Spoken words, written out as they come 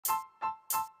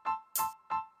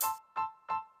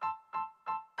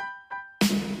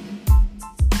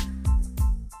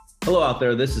Hello out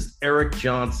there. This is Eric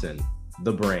Johnson,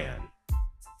 the brand.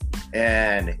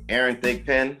 And Aaron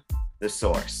Thigpen, the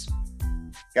source.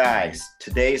 Guys,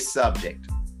 today's subject,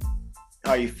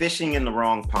 are you fishing in the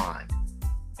wrong pond?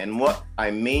 And what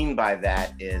I mean by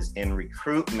that is in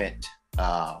recruitment,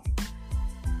 are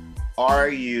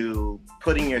you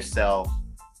putting yourself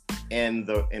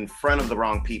in front of the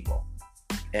wrong people?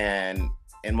 And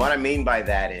what I mean by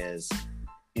that is,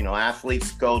 you know,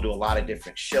 athletes go to a lot of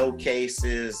different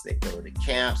showcases, they go to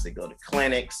camps, they go to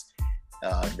clinics,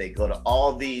 they go to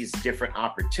all these different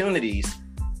opportunities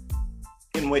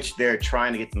in which they're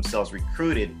trying to get themselves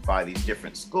recruited by these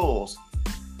different schools.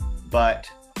 But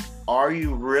are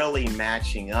you really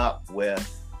matching up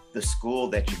with the school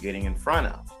that you're getting in front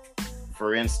of?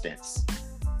 For instance,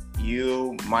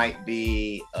 you might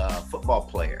be a football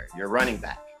player, you're running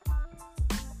back,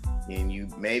 and you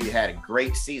maybe had a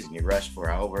great season. You rushed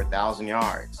for over 1,000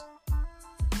 yards,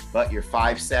 but you're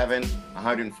 5'7",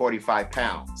 145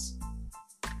 pounds.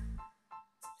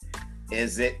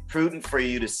 Is it prudent for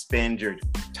you to spend your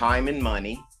time and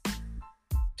money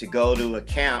to go to a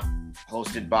camp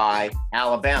hosted by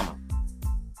Alabama,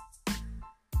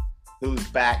 whose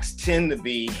backs tend to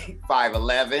be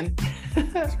 5'11",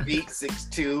 feet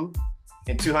 6'2",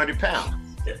 and 200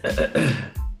 pounds?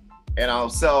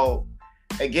 And so,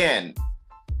 again,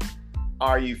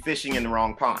 are you fishing in the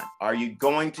wrong pond? Are you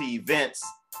going to events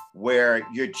where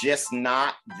you're just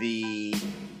not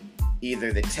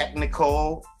either the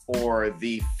technical or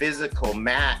the physical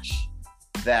match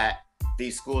that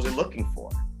these schools are looking for?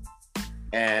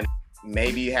 And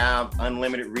maybe you have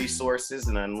unlimited resources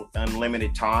and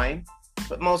unlimited time,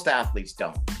 but most athletes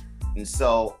don't. And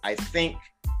so I think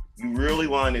you really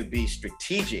want to be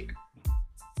strategic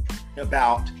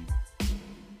about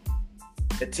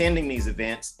attending these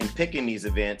events and picking these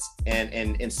events and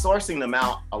sourcing them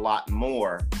out a lot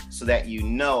more so that you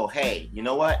know, hey, you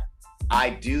know what?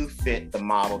 I do fit the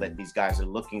model that these guys are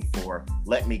looking for.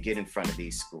 Let me get in front of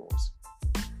these schools.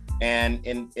 And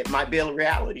it might be a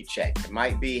reality check. It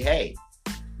might be, hey,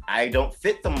 I don't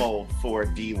fit the mold for a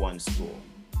D1 school.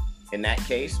 In that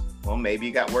case, well, maybe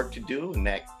you got work to do. In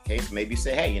that case, maybe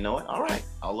say, hey, you know what? All right,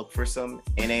 I'll look for some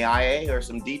NAIA or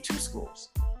some D2 schools.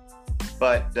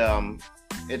 But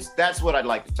that's what I'd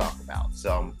like to talk about.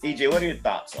 So, EJ, what are your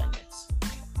thoughts on this?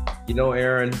 You know,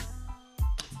 Aaron,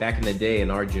 back in the day,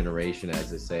 in our generation,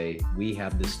 as they say, we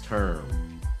have this term,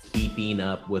 keeping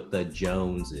up with the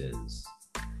Joneses,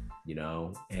 you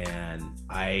know, and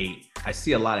I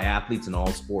see a lot of athletes in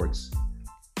all sports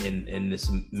in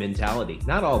this mentality.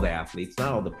 Not all the athletes,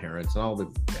 not all the parents, not all the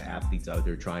athletes out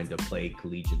there trying to play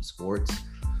collegiate sports,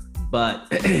 but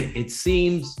it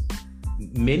seems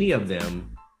many of them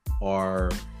are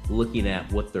looking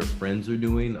at what their friends are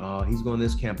doing. He's going to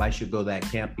this camp, I should go to that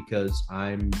camp because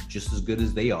I'm just as good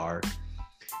as they are.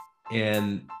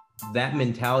 And that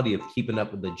mentality of keeping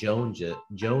up with the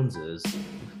Joneses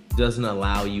doesn't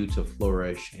allow you to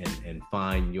flourish and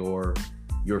find your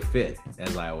fit,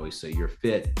 as I always say, your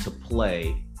fit to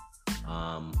play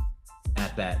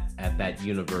at that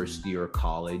university or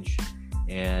college.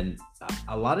 And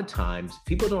a lot of times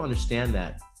people don't understand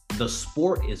that the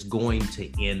sport is going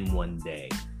to end one day.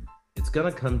 It's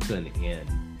going to come to an end.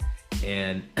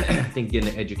 And I think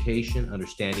getting an education,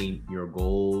 understanding your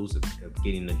goals of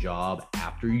getting a job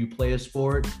after you play a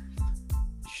sport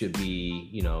should be,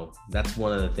 you know, that's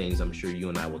one of the things I'm sure you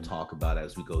and I will talk about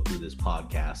as we go through this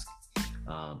podcast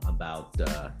about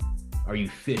are you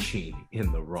fishing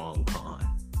in the wrong pond?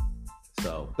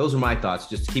 So those are my thoughts.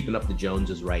 Just keeping up the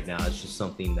Joneses right now. It's just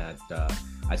something that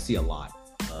I see a lot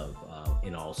of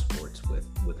in all sports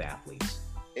with athletes.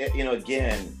 You know,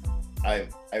 again, I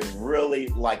really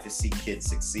like to see kids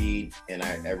succeed, and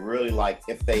I really like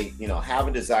if they, you know, have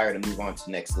a desire to move on to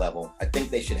the next level. I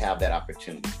think they should have that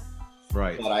opportunity.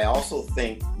 Right. But I also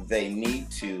think they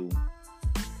need to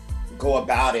go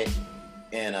about it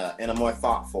in a more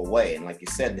thoughtful way. And like you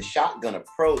said, the shotgun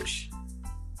approach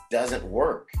doesn't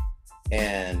work.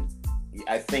 And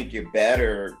I think you're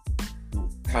better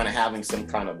kind of having some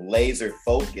kind of laser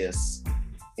focus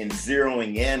and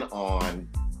zeroing in on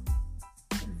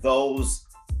those,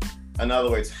 in other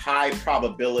words, high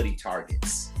probability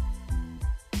targets.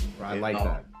 I like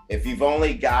that. If you've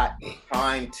only got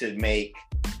time to make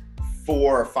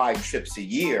 4 or 5 trips a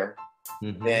year,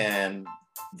 then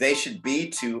they should be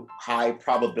to high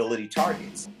probability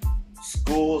targets.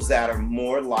 Schools that are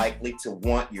more likely to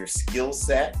want your skill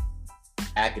set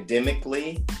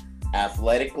academically,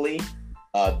 athletically,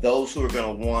 those who are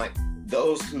going to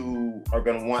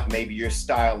want maybe your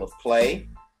style of play,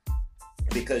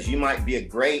 because you might be a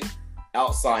great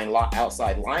outside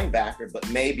linebacker, but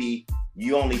maybe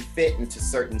you only fit into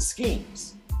certain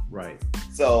schemes. Right.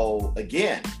 So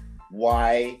again,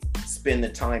 why spend the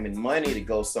time and money to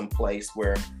go someplace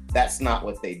where that's not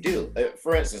what they do?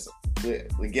 For instance,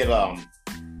 we get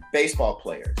baseball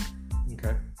players.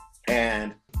 Okay.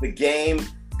 And the game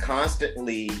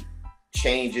constantly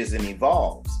changes and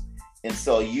evolves. And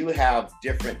so you have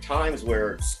different times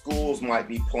where schools might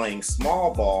be playing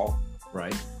small ball.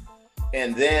 Right.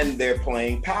 And then they're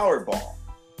playing power ball.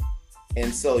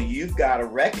 And so you've got to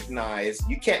recognize,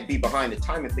 you can't be behind the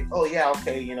time and think, oh yeah,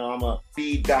 okay, you know, I'm a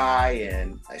feed guy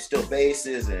and I steal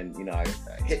bases and, you know, I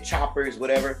hit choppers,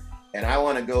 whatever. And I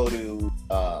want to go to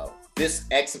this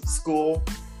X school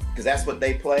because that's what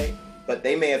they play. But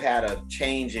they may have had a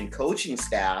change in coaching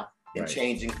staff and Right.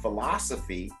 changing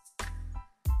philosophy.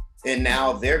 And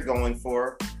now they're going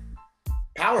for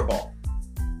Powerball.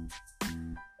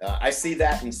 I see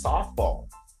that in softball,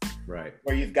 Right.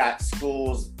 where you've got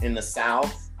schools in the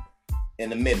South, in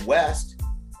the Midwest,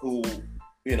 who,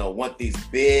 you know, want these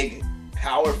big,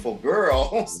 powerful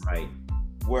girls. Right.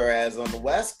 Whereas on the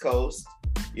West Coast,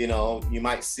 you know, you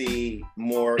might see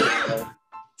more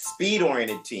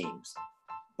speed-oriented teams.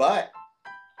 But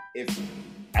if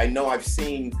I know I've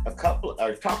seen I've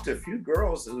talked to a few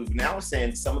girls who now are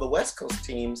saying some of the West Coast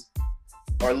teams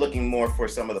are looking more for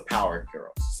some of the power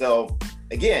girls. So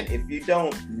again, if you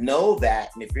don't know that,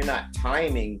 and if you're not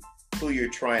timing who you're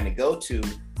trying to go to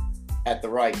at the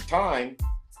right time,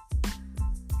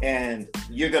 and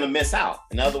you're going to miss out.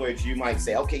 In other words, you might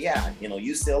say, okay, yeah, you know,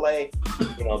 UCLA,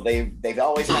 you know, they've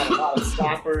always had a lot of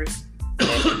stoppers.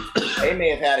 And they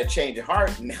may have had a change of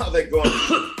heart, and now they're going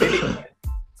to big,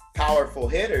 powerful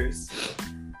hitters.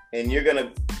 And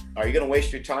are you gonna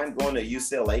waste your time going to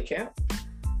UCLA camp?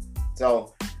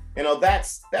 So, you know,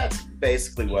 that's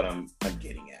basically what I'm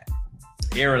getting at.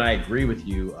 Aaron, I agree with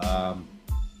you.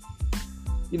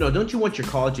 You know, don't you want your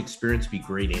college experience to be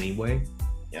great anyway?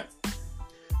 Yeah.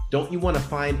 Don't you want to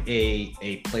find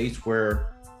a place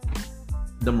where,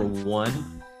 number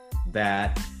one,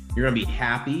 that you're going to be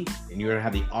happy and you're going to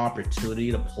have the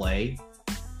opportunity to play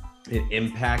and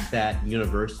impact that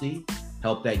university,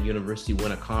 help that university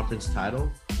win a conference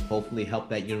title, hopefully help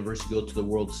that university go to the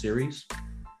World Series?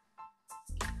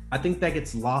 I think that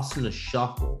gets lost in the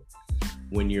shuffle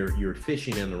when you're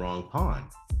fishing in the wrong pond.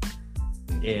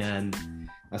 And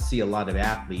I see a lot of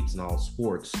athletes in all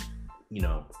sports, you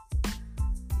know,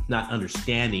 not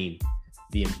understanding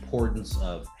the importance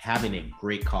of having a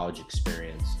great college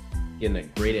experience, getting a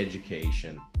great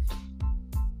education,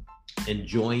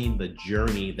 enjoying the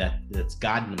journey that's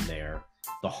gotten them there,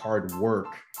 the hard work,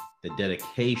 the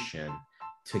dedication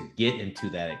to get into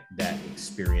that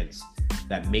experience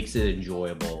that makes it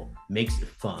enjoyable, makes it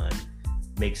fun,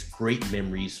 makes great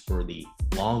memories for the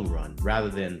long run, rather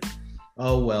than,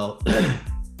 oh, well,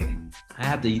 I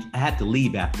had to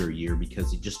leave after a year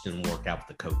because it just didn't work out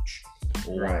with the coach.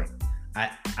 Or Right.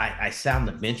 I sat on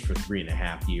the bench for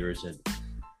 3.5 years and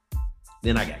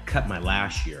then I got cut my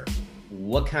last year.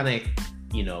 What kind of,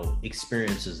 you know,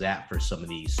 experience is that for some of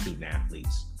these student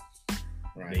athletes?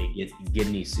 Right. They get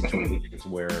in these situations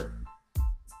where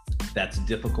that's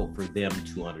difficult for them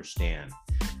to understand.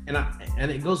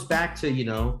 And it goes back to, you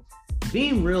know,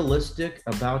 being realistic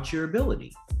about your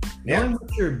ability. Yeah. Knowing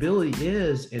what your ability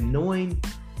is and knowing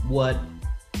what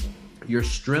your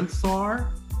strengths are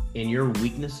and your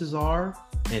weaknesses are,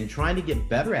 and trying to get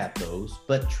better at those,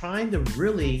 but trying to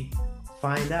really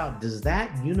find out, does that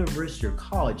university or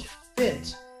college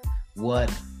fit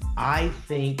what I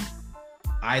think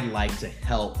I'd like to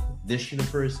help this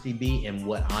university be and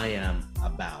what I am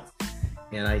about?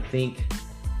 And I think,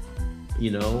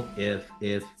 you know, if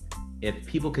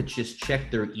people could just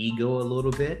check their ego a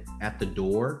little bit at the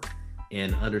door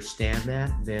and understand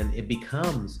that, then it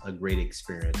becomes a great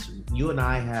experience. You and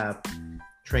I have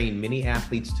trained many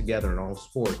athletes together in all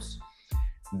sports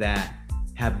that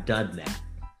have done that,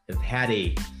 have had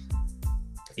a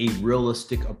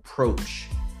realistic approach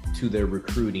to their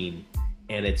recruiting,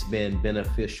 and it's been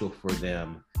beneficial for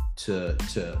them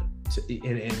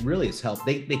and really it's helped.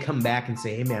 They come back and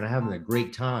say, hey man, I'm having a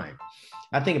great time.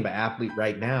 I think of an athlete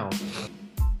right now,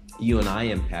 you and I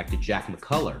impacted, Jack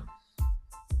McCullough,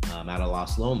 out of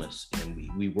Las Lomas, and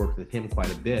we worked with him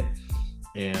quite a bit.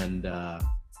 And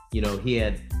you know, he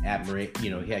had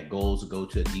goals to go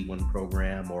to a D1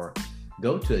 program or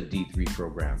go to a D3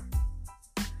 program,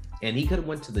 and he could have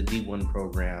went to the D1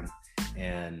 program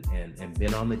and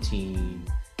been on the team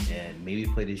and maybe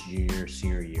played his junior,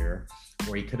 senior year,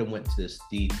 or he could have went to this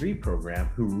D3 program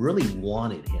who really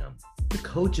wanted him. The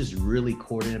coaches really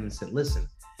courted him and said, listen,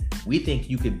 we think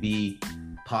you could be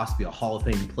possibly a Hall of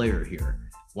Fame player here.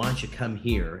 Why don't you come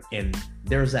here? And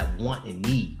there's that want and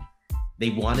need. they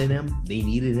wanted him, they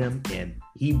needed him, and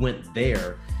he went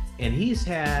there. And he's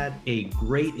had a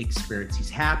great experience. He's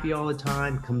happy all the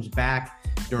time, comes back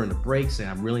during the breaks, and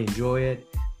I really enjoy it.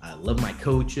 I love my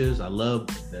coaches. I love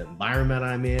the environment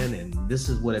I'm in, and this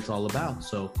is what it's all about.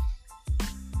 So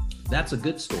that's a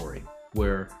good story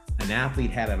where an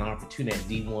athlete had an opportunity at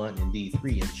D1 and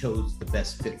D3 and chose the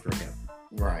best fit for him.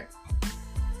 Right.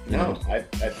 No, I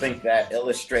think that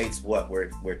illustrates what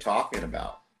we're talking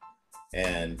about.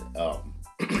 And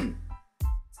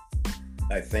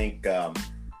I think,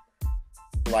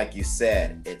 like you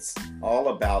said, it's all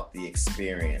about the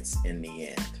experience in the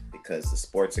end, because the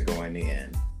sports are going to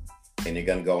end and you're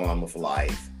going to go on with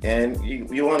life. And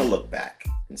you want to look back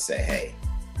and say, hey,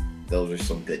 those are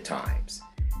some good times.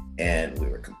 And we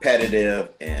were competitive,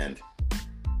 and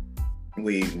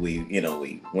we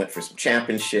went for some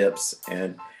championships,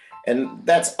 and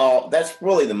that's all. That's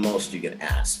really the most you can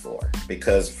ask for,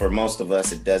 because for most of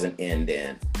us, it doesn't end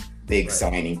in big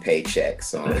signing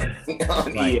paychecks on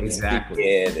right,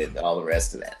 exactly, and all the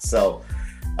rest of that. So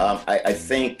I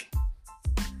think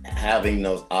having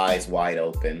those eyes wide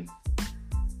open,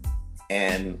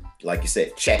 and like you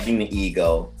said, checking the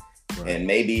ego, and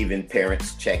maybe even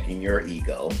parents checking your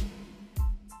ego,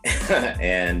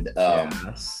 and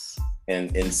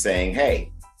and saying,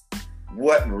 hey,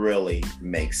 what really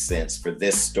makes sense for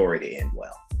this story to end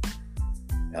well?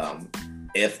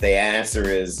 If the answer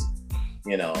is,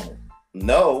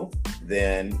 no,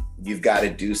 then you've got to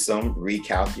do some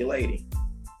recalculating,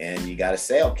 and you got to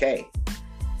say, okay,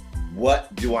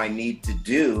 what do I need to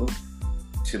do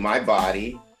to my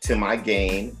body, to my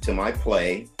game, to my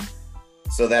play,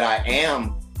 so that I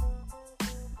am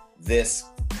this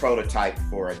prototype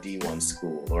for a D1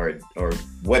 school or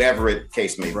whatever it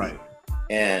case may be.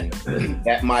 And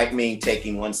that might mean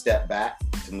taking one step back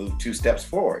to move two steps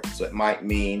forward. So it might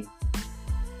mean,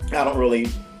 I don't really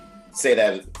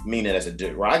mean it as a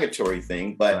derogatory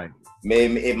thing, but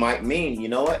maybe it might mean, you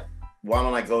know what, why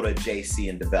don't I go to JC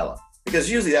and develop? Because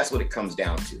usually that's what it comes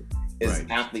down to, is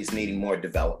athletes needing more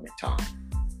development time.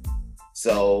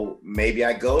 So maybe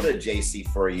I go to JC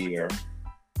for a year,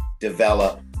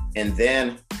 develop, and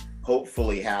then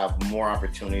hopefully have more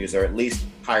opportunities, or at least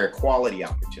higher quality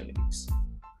opportunities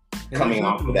coming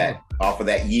off of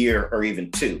that year or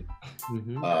even two,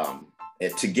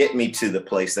 to get me to the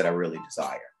place that I really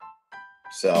desire.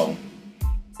 So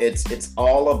it's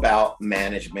all about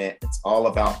management. It's all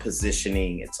about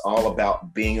positioning. It's all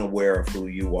about being aware of who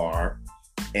you are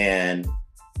and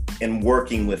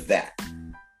working with that.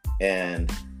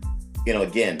 And,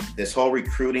 again, this whole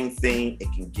recruiting thing, it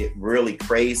can get really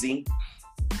crazy.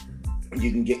 You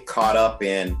can get caught up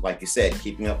in, like you said,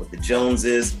 keeping up with the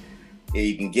Joneses.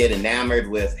 You can get enamored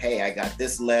with, hey, I got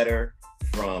this letter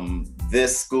from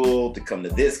this school to come to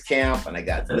this camp, and I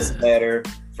got this letter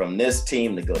from this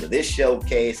team to go to this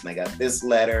showcase, and I got this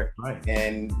letter.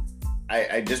 And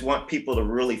I just want people to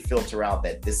really filter out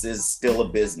that this is still a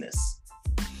business.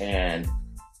 And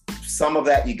some of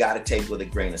that you got to take with a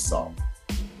grain of salt.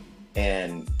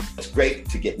 And it's great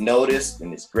to get noticed,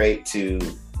 and it's great to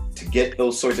get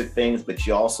those sorts of things, but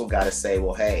you also got to say,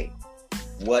 well, hey,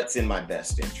 what's in my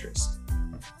best interest?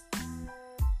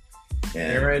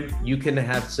 Aaron, you couldn't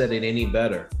have said it any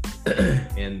better.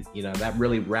 And, that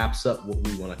really wraps up what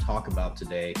we want to talk about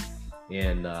today.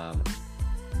 And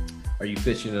are you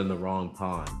fishing in the wrong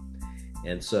pond?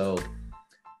 And so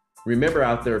remember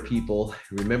out there, people,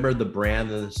 remember the brand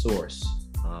and the source.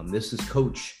 This is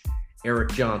Coach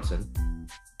Eric Johnson.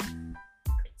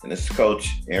 And this is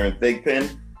Coach Aaron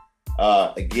Thigpen.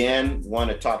 Again, want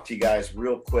to talk to you guys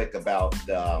real quick about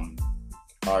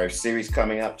our series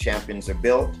coming up, Champions Are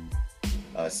Built.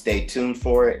 Stay tuned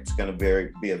for it. It's going to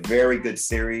be a very good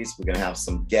series. We're going to have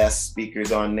some guest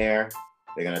speakers on there.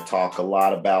 They're going to talk a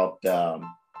lot about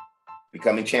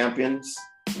becoming champions,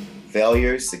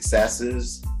 failures,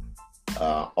 successes,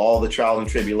 all the trials and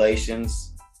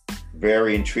tribulations.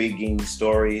 Very intriguing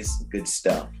stories, good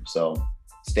stuff. So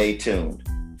stay tuned.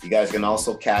 You guys can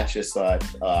also catch us at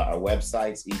our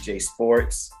websites, EJ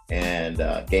Sports and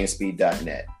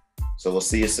GameSpeed.net. So we'll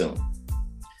see you soon.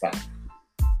 Bye.